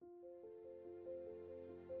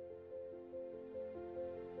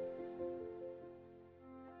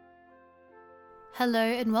Hello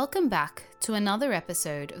and welcome back to another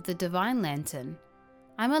episode of the Divine Lantern.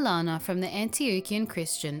 I'm Alana from the Antiochian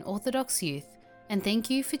Christian Orthodox Youth, and thank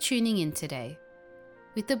you for tuning in today.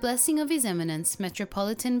 With the blessing of His Eminence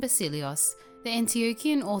Metropolitan Basilios, the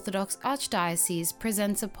Antiochian Orthodox Archdiocese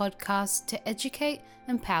presents a podcast to educate,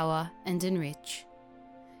 empower, and enrich.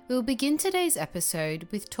 We will begin today's episode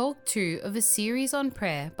with Talk 2 of a series on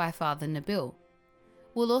prayer by Father Nabil.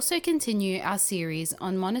 We'll also continue our series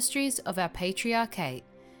on Monasteries of Our Patriarchate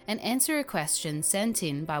and answer a question sent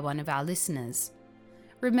in by one of our listeners.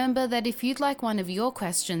 Remember that if you'd like one of your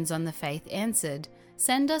questions on the faith answered,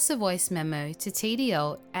 send us a voice memo to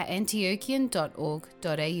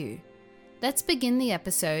tdl@antiochian.org.au. Let's begin the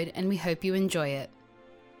episode and we hope you enjoy it.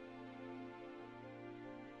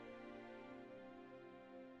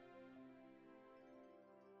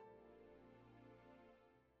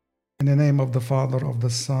 In the name of the Father, of the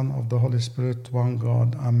Son, of the Holy Spirit, one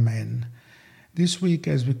God, Amen. This week,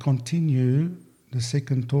 as we continue the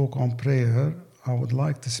second talk on prayer, I would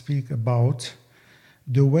like to speak about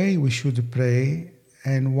the way we should pray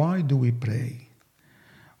and why do we pray.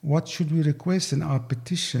 What should we request in our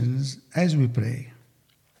petitions as we pray?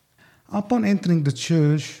 Upon entering the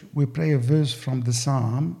church, we pray a verse from the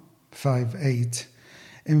Psalm 5:8.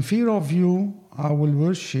 In fear of you, I will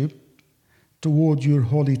worship toward your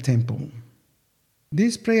holy temple.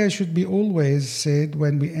 This prayer should be always said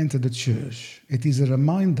when we enter the church. It is a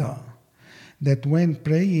reminder that when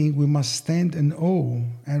praying we must stand in awe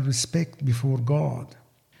and respect before God.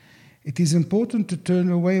 It is important to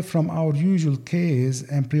turn away from our usual cares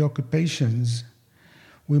and preoccupations.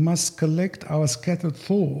 We must collect our scattered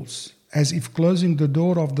thoughts as if closing the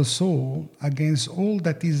door of the soul against all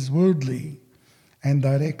that is worldly and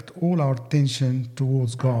direct all our attention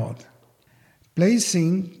towards God.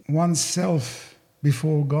 Placing oneself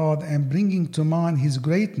before God and bringing to mind His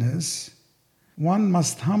greatness, one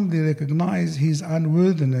must humbly recognize His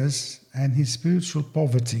unworthiness and His spiritual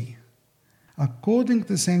poverty. According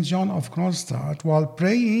to St. John of Kronstadt, while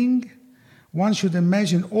praying, one should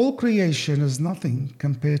imagine all creation as nothing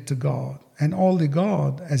compared to God, and only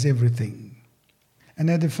God as everything. An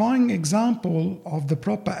edifying example of the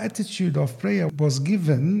proper attitude of prayer was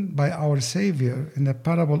given by our Savior in the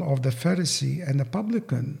parable of the Pharisee and the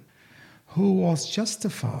publican, who was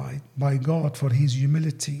justified by God for his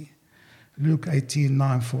humility. Luke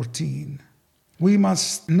 18:9-14. We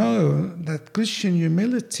must know that Christian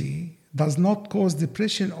humility does not cause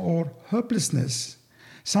depression or hopelessness.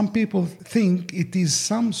 Some people think it is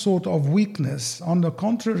some sort of weakness. On the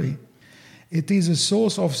contrary, it is a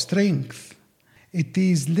source of strength. It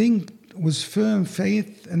is linked with firm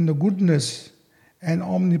faith in the goodness and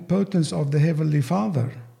omnipotence of the Heavenly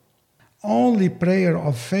Father. Only prayer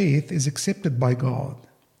of faith is accepted by God.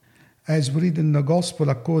 As we read in the Gospel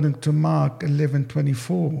according to Mark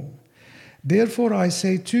 11:24, therefore I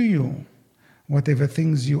say to you, whatever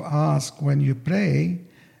things you ask when you pray,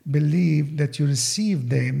 believe that you receive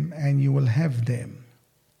them and you will have them.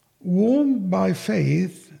 Warmed by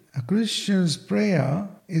faith, a Christian's prayer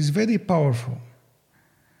is very powerful.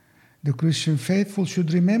 The Christian faithful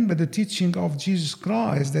should remember the teaching of Jesus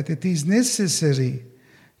Christ that it is necessary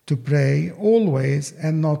to pray always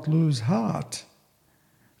and not lose heart.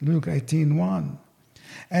 Luke 18:1.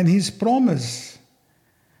 And His promise,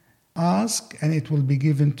 ask and it will be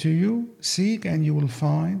given to you, seek and you will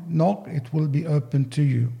find, knock it will be opened to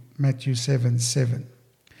you. Matthew 7:7.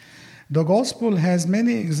 The Gospel has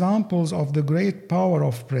many examples of the great power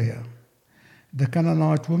of prayer. The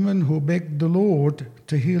Canaanite woman who begged the Lord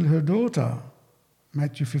to heal her daughter,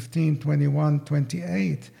 Matthew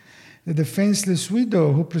 15:21-28. The defenseless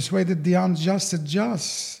widow who persuaded the unjust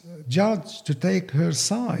judge to take her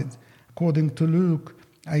side, according to Luke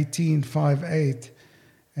 18:5-8,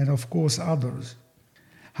 and of course others.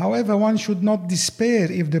 However, one should not despair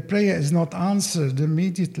if the prayer is not answered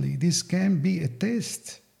immediately. This can be a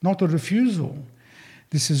test, not a refusal.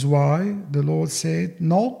 This is why the Lord said,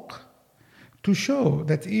 knock, to show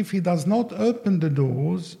that if He does not open the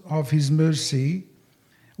doors of His mercy,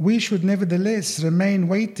 we should nevertheless remain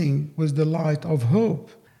waiting with the light of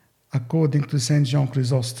hope, according to St. John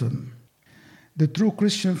Chrysostom. The true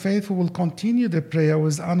Christian faithful will continue the prayer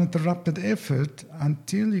with uninterrupted effort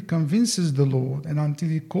until he convinces the Lord and until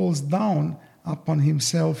he calls down upon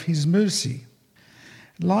himself His mercy.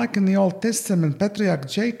 Like in the Old Testament, Patriarch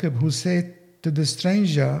Jacob, who said to the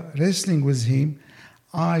stranger wrestling with him,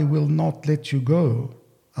 I will not let you go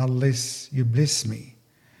unless you bless me.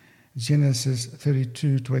 Genesis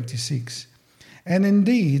 32:26. And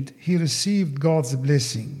indeed, he received God's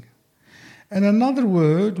blessing. In another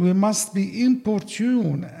word, we must be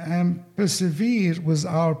importune and persevere with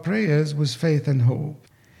our prayers with faith and hope.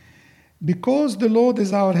 Because the Lord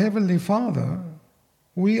is our Heavenly Father,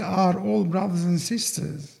 we are all brothers and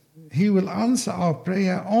sisters. He will answer our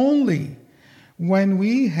prayer only when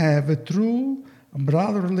we have a true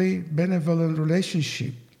brotherly, benevolent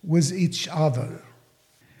relationship with each other.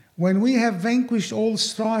 When we have vanquished all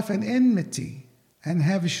strife and enmity and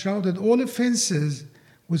have shrouded all offenses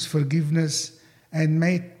with forgiveness and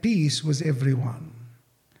made peace with everyone.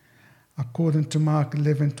 According to Mark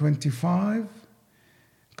 11:25,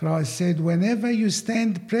 Christ said, "Whenever you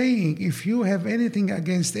stand praying, if you have anything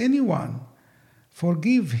against anyone,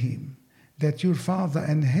 forgive him, that your Father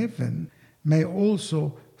in heaven may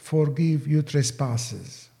also forgive your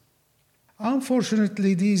trespasses."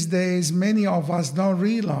 Unfortunately, these days, many of us don't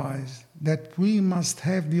realize that we must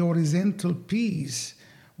have the horizontal peace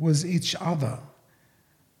with each other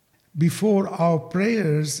before our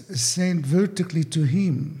prayers ascend vertically to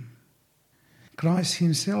Him. Christ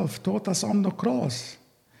Himself taught us on the cross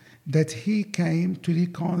that He came to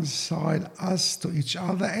reconcile us to each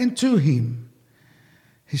other and to Him.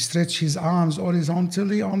 He stretched His arms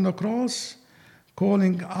horizontally on the cross,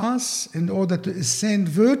 calling us in order to ascend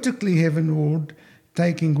vertically heavenward,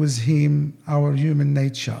 taking with Him our human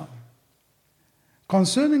nature.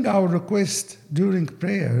 Concerning our request during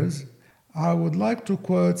prayers, I would like to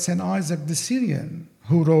quote St. Isaac the Syrian,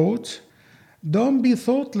 who wrote, "Don't be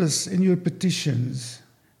thoughtless in your petitions,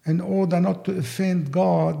 in order not to offend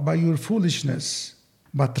God by your foolishness,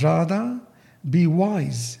 but rather be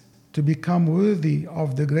wise to become worthy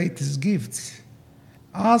of the greatest gifts.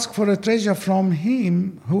 Ask for a treasure from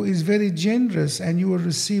Him who is very generous, and you will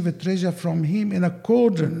receive a treasure from Him in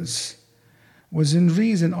accordance within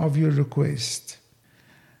reason of your request.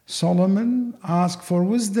 Solomon asked for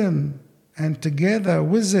wisdom, and together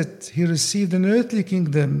with it he received an earthly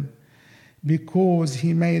kingdom, because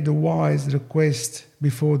he made a wise request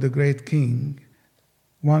before the great king."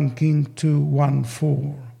 1 King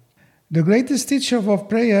 2:1-4. The greatest teacher of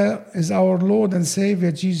prayer is our Lord and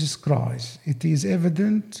Savior Jesus Christ. It is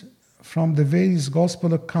evident from the various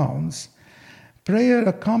gospel accounts. Prayer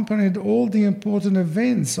accompanied all the important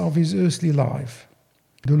events of his earthly life.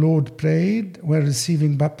 The Lord prayed while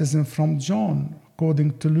receiving baptism from John,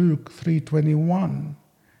 according to Luke 3:21.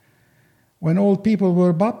 When all people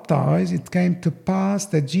were baptized, it came to pass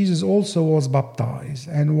that Jesus also was baptized,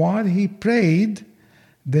 and while he prayed,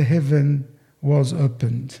 the heaven was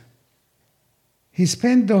opened. He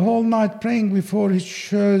spent the whole night praying before he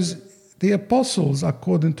chose the apostles,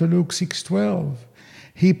 according to Luke 6:12.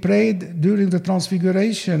 He prayed during the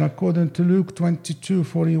transfiguration, according to Luke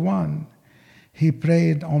 22:41. He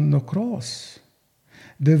prayed on the cross.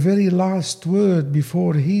 The very last word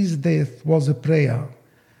before his death was a prayer.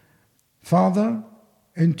 "Father,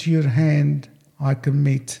 into your hand I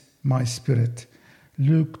commit my spirit."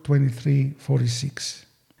 Luke 23:46.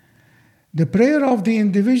 The prayer of the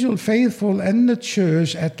individual faithful and the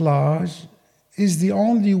church at large is the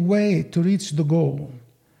only way to reach the goal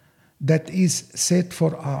that is set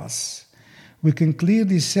for us. We can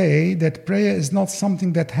clearly say that prayer is not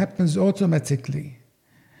something that happens automatically.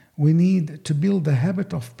 We need to build a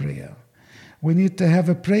habit of prayer. We need to have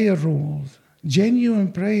a prayer rule.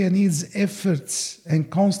 Genuine prayer needs efforts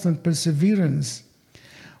and constant perseverance.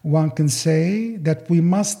 One can say that we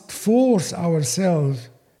must force ourselves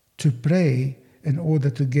to pray in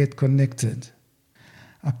order to get connected.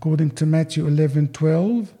 According to Matthew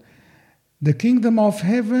 11:12, the kingdom of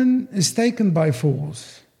heaven is taken by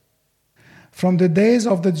force. From the days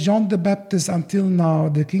of the John the Baptist until now,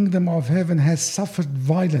 the kingdom of heaven has suffered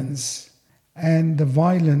violence, and the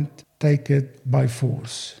violent take it by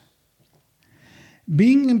force.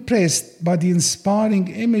 Being impressed by the inspiring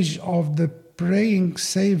image of the praying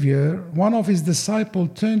Savior, one of his disciples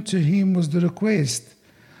turned to him with the request,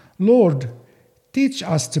 "Lord, teach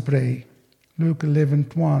us to pray." Luke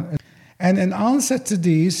 11:1. And in answer to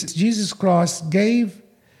this, Jesus Christ gave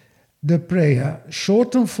the prayer,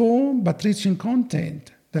 short in form but rich in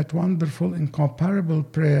content, that wonderful, incomparable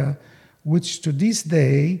prayer which to this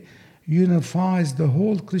day unifies the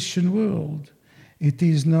whole Christian world. It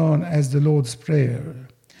is known as the Lord's Prayer,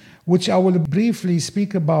 which I will briefly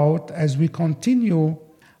speak about as we continue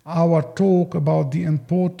our talk about the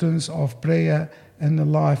importance of prayer in the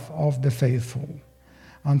life of the faithful.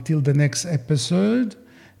 Until the next episode,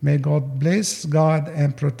 may God bless, guide,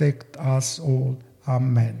 and protect us all.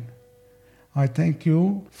 Amen. I thank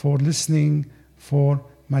you for listening for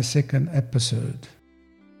my second episode.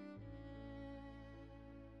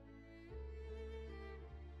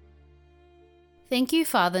 Thank you,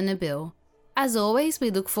 Father Nabil. As always,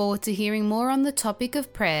 we look forward to hearing more on the topic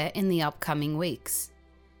of prayer in the upcoming weeks.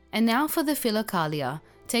 And now for the Philokalia,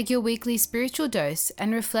 take your weekly spiritual dose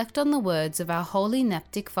and reflect on the words of our holy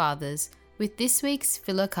Naptic fathers with this week's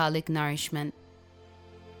Philokalic nourishment.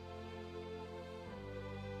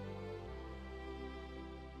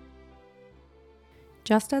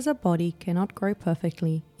 Just as a body cannot grow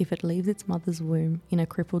perfectly if it leaves its mother's womb in a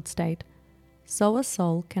crippled state, so a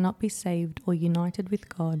soul cannot be saved or united with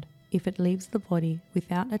God if it leaves the body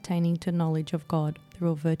without attaining to knowledge of God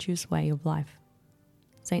through a virtuous way of life.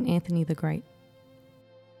 Saint Anthony the Great.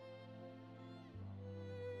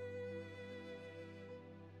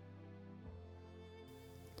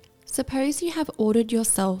 Suppose you have ordered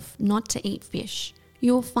yourself not to eat fish.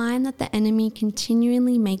 You will find that the enemy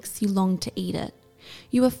continually makes you long to eat it.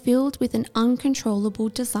 You are filled with an uncontrollable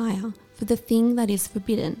desire for the thing that is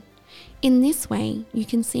forbidden. In this way, you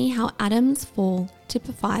can see how Adam's fall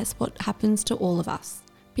typifies what happens to all of us.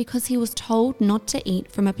 Because he was told not to eat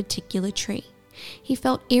from a particular tree, he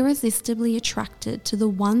felt irresistibly attracted to the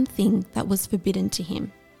one thing that was forbidden to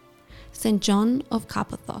him. St. John of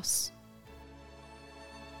Carpathos.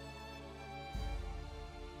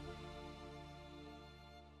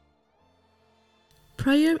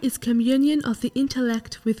 Prayer is communion of the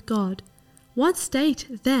intellect with God. What state,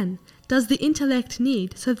 then, does the intellect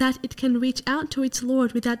need so that it can reach out to its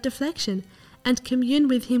Lord without deflection and commune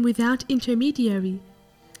with Him without intermediary?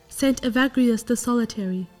 Saint Evagrius the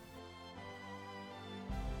Solitary.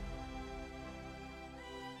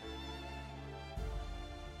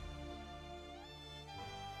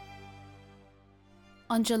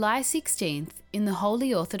 On July 16th, in the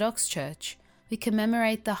Holy Orthodox Church, we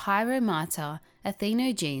commemorate the Hieromartyr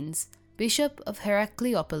Athenogenes, Bishop of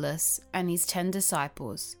Heracleopolis, and his 10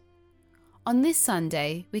 disciples. On this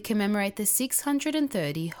Sunday, we commemorate the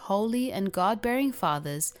 630 holy and God-bearing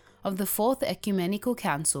fathers of the Fourth Ecumenical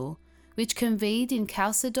Council, which convened in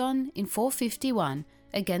Chalcedon in 451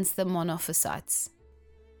 against the Monophysites.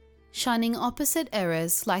 Shunning opposite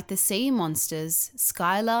errors like the sea monsters,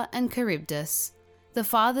 Scylla and Charybdis, the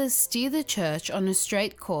Fathers steer the Church on a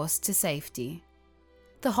straight course to safety.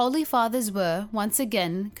 The Holy Fathers were, once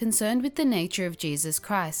again, concerned with the nature of Jesus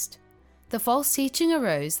Christ. The false teaching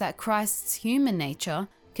arose that Christ's human nature,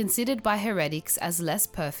 considered by heretics as less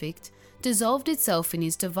perfect, dissolved itself in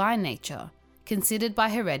his divine nature, considered by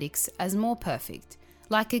heretics as more perfect,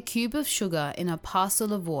 like a cube of sugar in a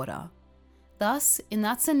parcel of water. Thus, in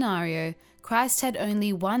that scenario, Christ had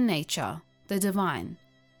only one nature, the divine.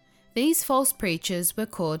 These false preachers were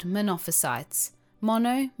called Monophysites,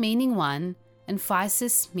 mono meaning one, and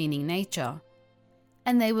physis meaning nature,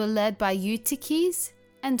 and they were led by Eutyches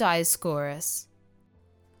and Dioscorus.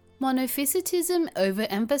 Monophysitism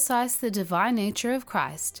overemphasized the divine nature of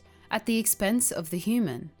Christ at the expense of the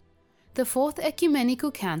human. The Fourth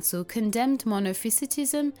Ecumenical Council condemned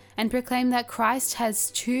monophysitism and proclaimed that Christ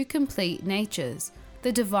has two complete natures,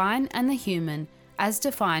 the divine and the human, as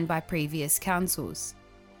defined by previous councils.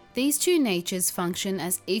 These two natures function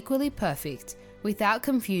as equally perfect, without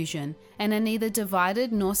confusion, and are neither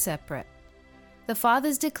divided nor separate. The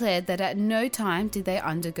Fathers declared that at no time did they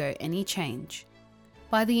undergo any change.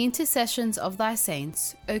 By the intercessions of thy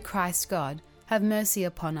saints, O Christ God, have mercy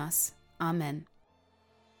upon us. Amen.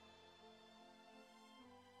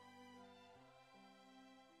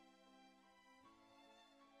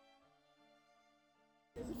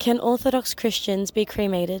 Can Orthodox Christians be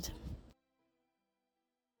cremated?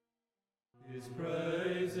 His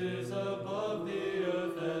praise is above the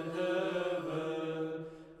earth and heaven,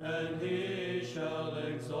 and he shall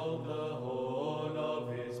exalt the horn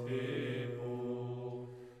of his people.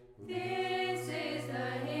 This is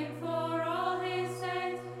the hymn for all his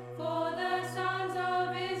saints, for the sons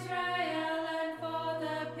of Israel, and for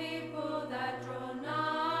the people that draw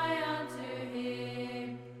nigh unto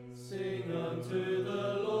him. Sing unto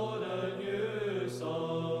the Lord a new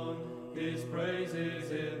song, his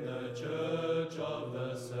praises in the church of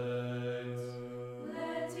the saints.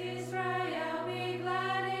 Let Israel be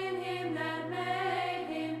glad in him that made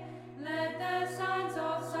him. Let the sons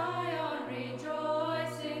of Zion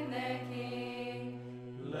rejoice in their King.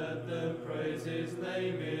 Let them praise his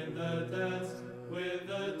name in the dance, with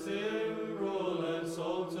the timbrel and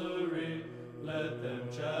psaltery. Let them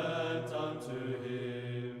chant unto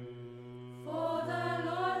him. For the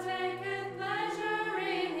Lord taketh pleasure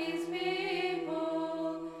in his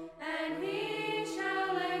people, and he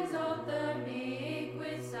shall exalt the meek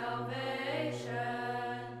with salvation.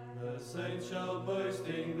 The saints shall boast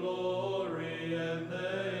in glory, and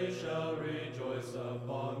they shall rejoice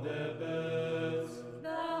upon their beds. The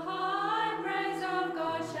high praise of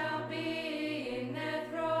God shall be in their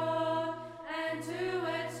throne,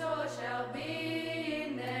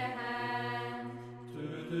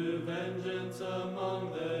 vengeance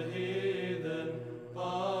among the heathen,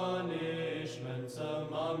 punishments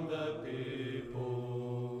among the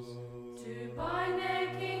peoples. To bind their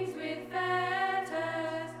kings with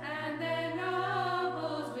fetters and their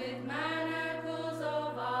nobles with manacles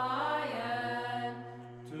of iron.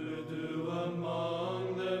 To do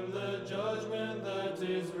among them the judgment that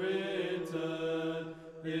is written,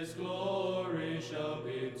 His glory shall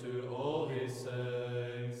be to all His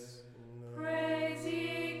saints. Praise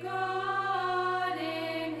ye God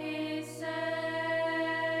in His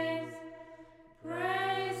saints.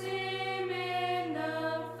 Praise Him in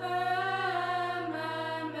the firmament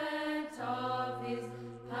of His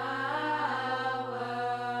power.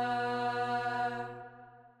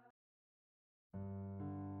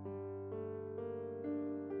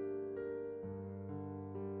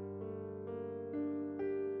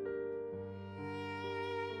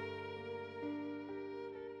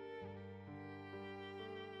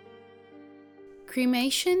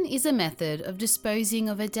 Cremation is a method of disposing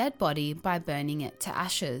of a dead body by burning it to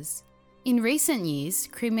ashes. In recent years,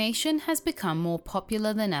 cremation has become more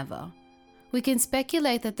popular than ever. We can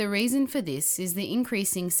speculate that the reason for this is the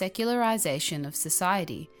increasing secularization of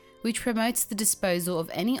society, which promotes the disposal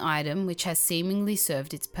of any item which has seemingly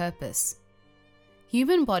served its purpose.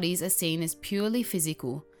 Human bodies are seen as purely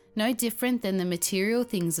physical, no different than the material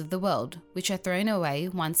things of the world, which are thrown away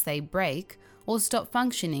once they break or stop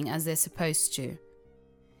functioning as they're supposed to.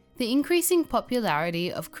 The increasing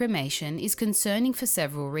popularity of cremation is concerning for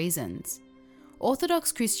several reasons.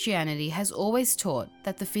 Orthodox Christianity has always taught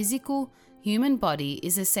that the physical, human body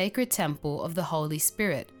is a sacred temple of the Holy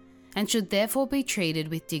Spirit and should therefore be treated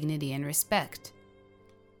with dignity and respect.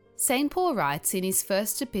 St. Paul writes in his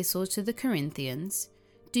first epistle to the Corinthians,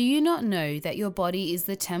 "Do you not know that your body is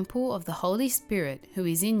the temple of the Holy Spirit who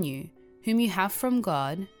is in you, whom you have from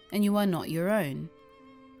God, and you are not your own?"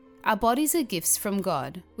 Our bodies are gifts from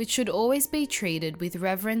God, which should always be treated with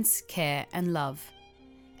reverence, care, and love.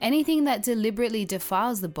 Anything that deliberately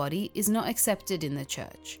defiles the body is not accepted in the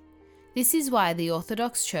Church. This is why the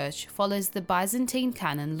Orthodox Church follows the Byzantine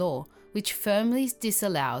canon law, which firmly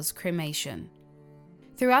disallows cremation.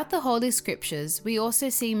 Throughout the Holy Scriptures, we also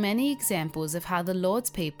see many examples of how the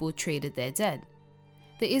Lord's people treated their dead.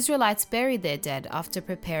 The Israelites buried their dead after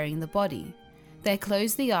preparing the body. They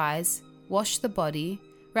closed the eyes, washed the body,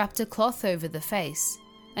 wrapped a cloth over the face,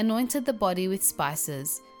 anointed the body with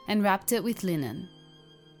spices, and wrapped it with linen.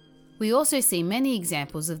 We also see many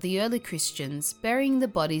examples of the early Christians burying the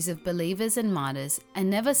bodies of believers and martyrs and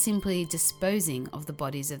never simply disposing of the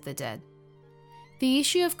bodies of the dead. The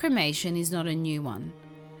issue of cremation is not a new one.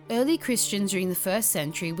 Early Christians during the 1st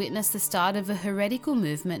century witnessed the start of a heretical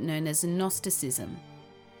movement known as Gnosticism.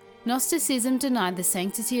 Gnosticism denied the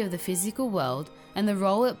sanctity of the physical world and the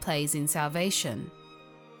role it plays in salvation.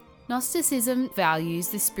 Gnosticism values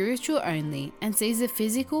the spiritual only and sees the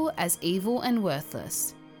physical as evil and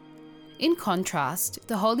worthless. In contrast,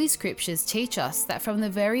 the Holy Scriptures teach us that from the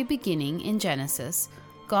very beginning in Genesis,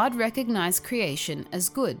 God recognized creation as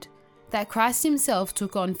good, that Christ himself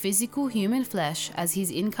took on physical human flesh as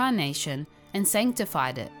his incarnation and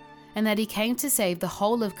sanctified it, and that he came to save the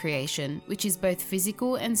whole of creation, which is both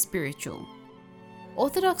physical and spiritual.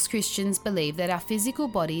 Orthodox Christians believe that our physical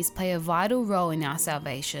bodies play a vital role in our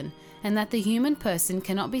salvation, and that the human person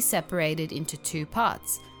cannot be separated into two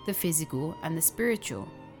parts, the physical and the spiritual.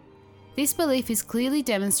 This belief is clearly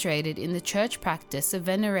demonstrated in the Church practice of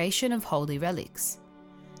veneration of holy relics.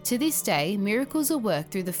 To this day, miracles are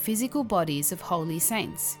worked through the physical bodies of holy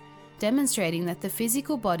saints, demonstrating that the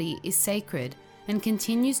physical body is sacred and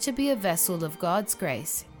continues to be a vessel of God's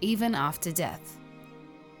grace even after death.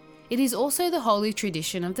 It is also the holy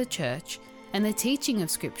tradition of the Church and the teaching of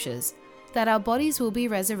Scriptures that our bodies will be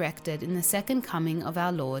resurrected in the second coming of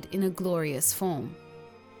our Lord in a glorious form.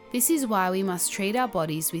 This is why we must treat our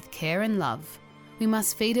bodies with care and love. We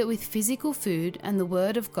must feed it with physical food and the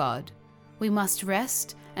Word of God. We must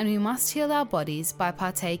rest, and we must heal our bodies by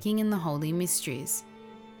partaking in the holy mysteries.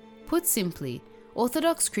 Put simply,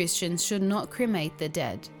 Orthodox Christians should not cremate the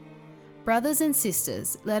dead. Brothers and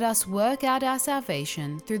sisters, let us work out our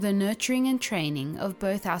salvation through the nurturing and training of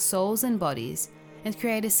both our souls and bodies, and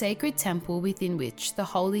create a sacred temple within which the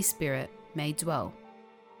Holy Spirit may dwell.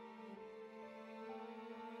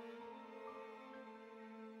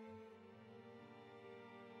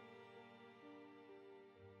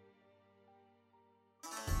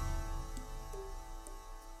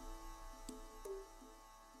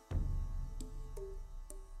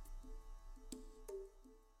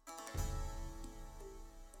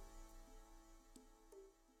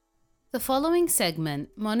 The following segment,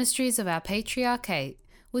 Monasteries of Our Patriarchate,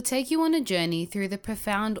 We'll take you on a journey through the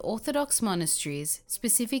profound Orthodox monasteries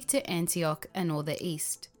specific to Antioch and all the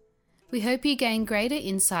East. We hope you gain greater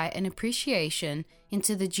insight and appreciation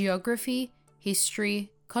into the geography,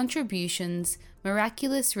 history, contributions,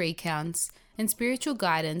 miraculous recounts, and spiritual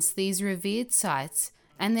guidance these revered sites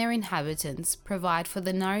and their inhabitants provide for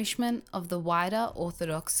the nourishment of the wider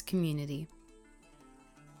Orthodox community.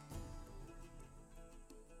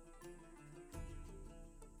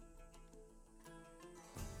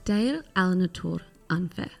 Deir el-Natour,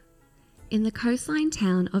 Anfer. In the coastline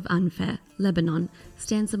town of Anfer, Lebanon,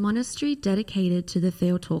 stands a monastery dedicated to the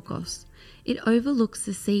Theotokos. It overlooks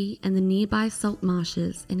the sea and the nearby salt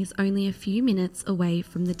marshes and is only a few minutes away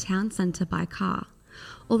from the town centre by car.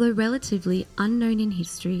 Although relatively unknown in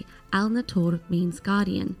history, el-Natour means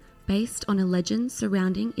guardian, based on a legend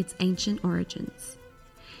surrounding its ancient origins.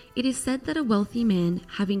 It is said that a wealthy man,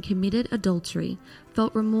 having committed adultery,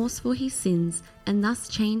 felt remorse for his sins and thus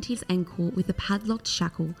chained his ankle with a padlocked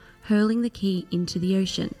shackle, hurling the key into the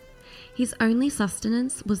ocean. His only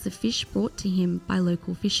sustenance was the fish brought to him by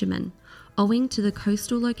local fishermen, owing to the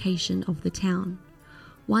coastal location of the town.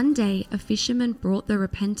 One day, a fisherman brought the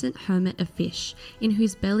repentant hermit a fish, in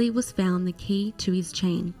whose belly was found the key to his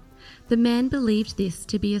chain. The man believed this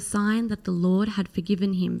to be a sign that the Lord had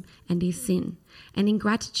forgiven him and his sin, and in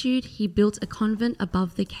gratitude he built a convent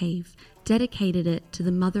above the cave, dedicated it to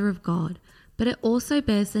the Mother of God, but it also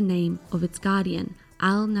bears the name of its guardian,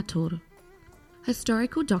 el-Natour.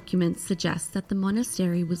 Historical documents suggest that the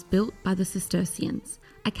monastery was built by the Cistercians,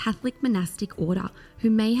 a Catholic monastic order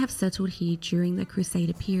who may have settled here during the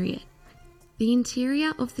Crusader period. The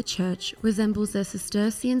interior of the church resembles the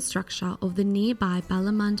Cistercian structure of the nearby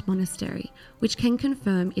Balamand Monastery, which can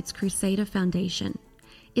confirm its Crusader foundation.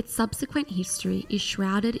 Its subsequent history is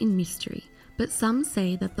shrouded in mystery, but some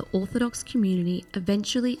say that the Orthodox community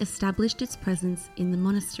eventually established its presence in the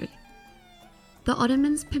monastery. The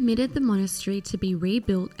Ottomans permitted the monastery to be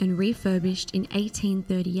rebuilt and refurbished in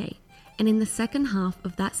 1838, and in the second half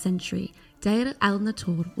of that century, Deir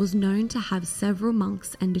el-Natour was known to have several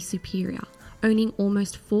monks and a superior, owning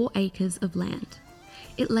almost 4 acres of land.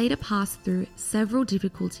 It later passed through several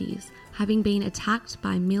difficulties, having been attacked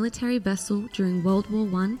by a military vessel during World War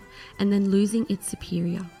I and then losing its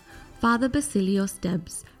superior, Father Basilios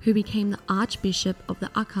Debs, who became the Archbishop of the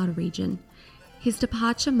Akkar region. His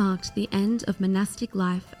departure marked the end of monastic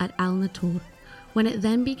life at el-Natour, when it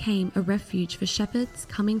then became a refuge for shepherds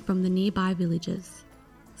coming from the nearby villages.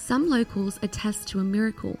 Some locals attest to a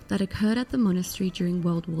miracle that occurred at the monastery during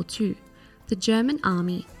World War II. The German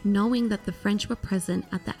army, knowing that the French were present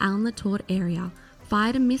at the el-Natour area,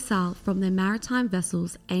 fired a missile from their maritime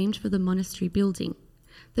vessels aimed for the monastery building.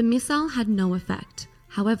 The missile had no effect,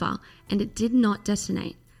 however, and it did not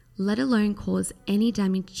detonate, let alone cause any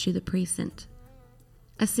damage to the precinct.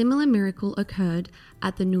 A similar miracle occurred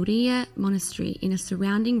at the Nouriya monastery in a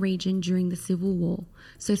surrounding region during the Civil War,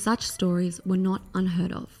 so such stories were not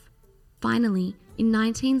unheard of. Finally, in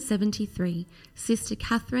 1973, Sister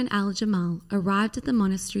Catherine Al-Jamal arrived at the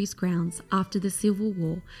monastery's grounds after the Civil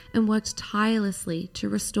War and worked tirelessly to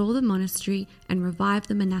restore the monastery and revive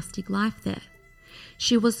the monastic life there.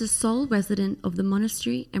 She was the sole resident of the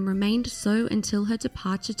monastery and remained so until her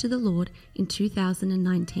departure to the Lord in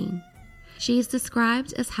 2019. She is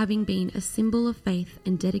described as having been a symbol of faith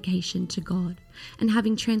and dedication to God, and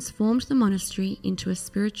having transformed the monastery into a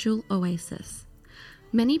spiritual oasis.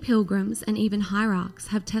 Many pilgrims and even hierarchs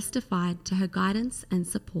have testified to her guidance and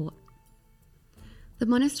support. The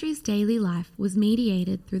monastery's daily life was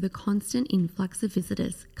mediated through the constant influx of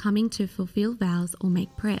visitors coming to fulfill vows or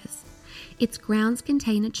make prayers. Its grounds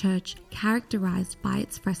contain a church characterized by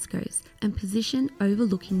its frescoes and position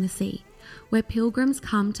overlooking the sea, where pilgrims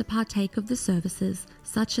come to partake of the services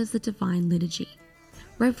such as the Divine Liturgy.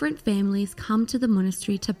 Reverent families come to the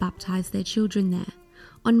monastery to baptize their children there.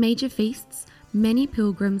 On major feasts, many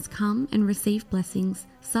pilgrims come and receive blessings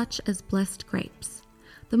such as blessed grapes.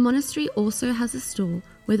 The monastery also has a store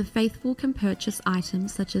where the faithful can purchase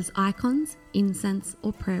items such as icons, incense,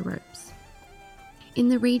 or prayer robes. In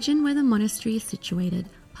the region where the monastery is situated,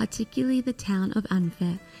 particularly the town of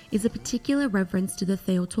Anfer, is a particular reverence to the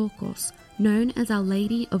Theotokos, known as Our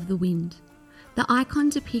Lady of the Wind. The icon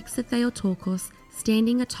depicts the Theotokos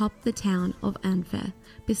standing atop the town of Anfer,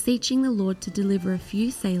 beseeching the Lord to deliver a few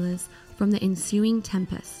sailors from the ensuing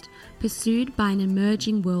tempest, pursued by an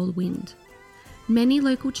emerging whirlwind. Many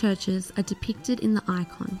local churches are depicted in the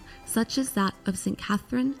icon, such as that of St.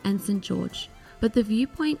 Catherine and St. George, but the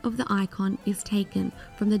viewpoint of the icon is taken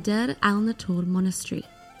from the Deir el-Natour monastery.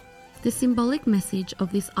 The symbolic message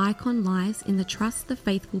of this icon lies in the trust the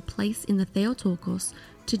faithful place in the Theotokos,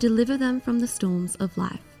 to deliver them from the storms of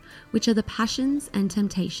life, which are the passions and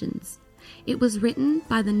temptations. It was written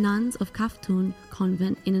by the nuns of Kaftun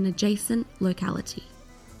convent in an adjacent locality.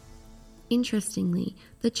 Interestingly,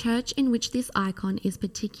 the church in which this icon is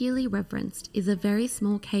particularly reverenced is a very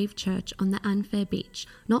small cave church on the Anfer beach,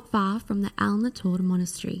 not far from the el-Natour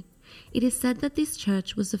monastery. It is said that this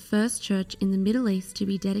church was the first church in the Middle East to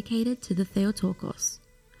be dedicated to the Theotokos.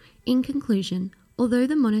 In conclusion, although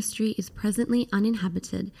the monastery is presently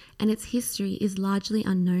uninhabited and its history is largely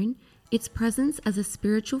unknown, its presence as a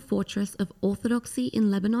spiritual fortress of orthodoxy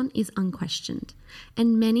in Lebanon is unquestioned,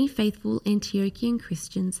 and many faithful Antiochian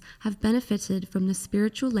Christians have benefited from the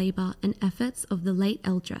spiritual labor and efforts of the late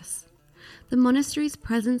eldress. The monastery's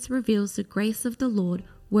presence reveals the grace of the Lord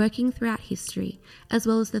working throughout history, as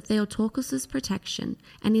well as the Theotokos' protection,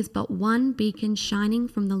 and is but one beacon shining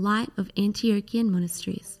from the light of Antiochian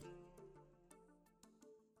monasteries.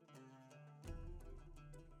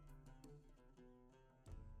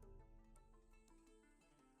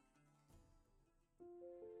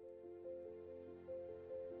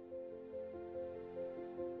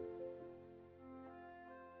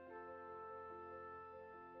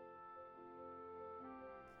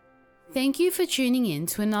 Thank you for tuning in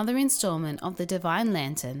to another installment of the Divine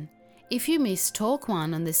Lantern. If you missed Talk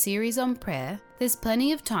 1 on the series on prayer, there's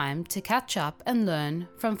plenty of time to catch up and learn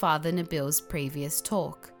from Father Nabil's previous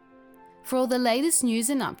talk. For all the latest news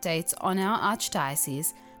and updates on our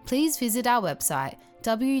Archdiocese, please visit our website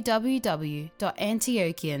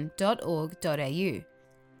www.antiochian.org.au.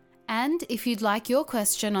 And if you'd like your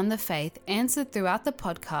question on the faith answered throughout the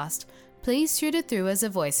podcast, please shoot it through as a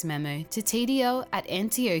voice memo to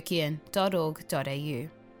tdl@antiochian.org.au.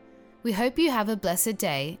 We hope you have a blessed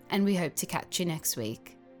day, and we hope to catch you next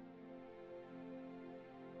week.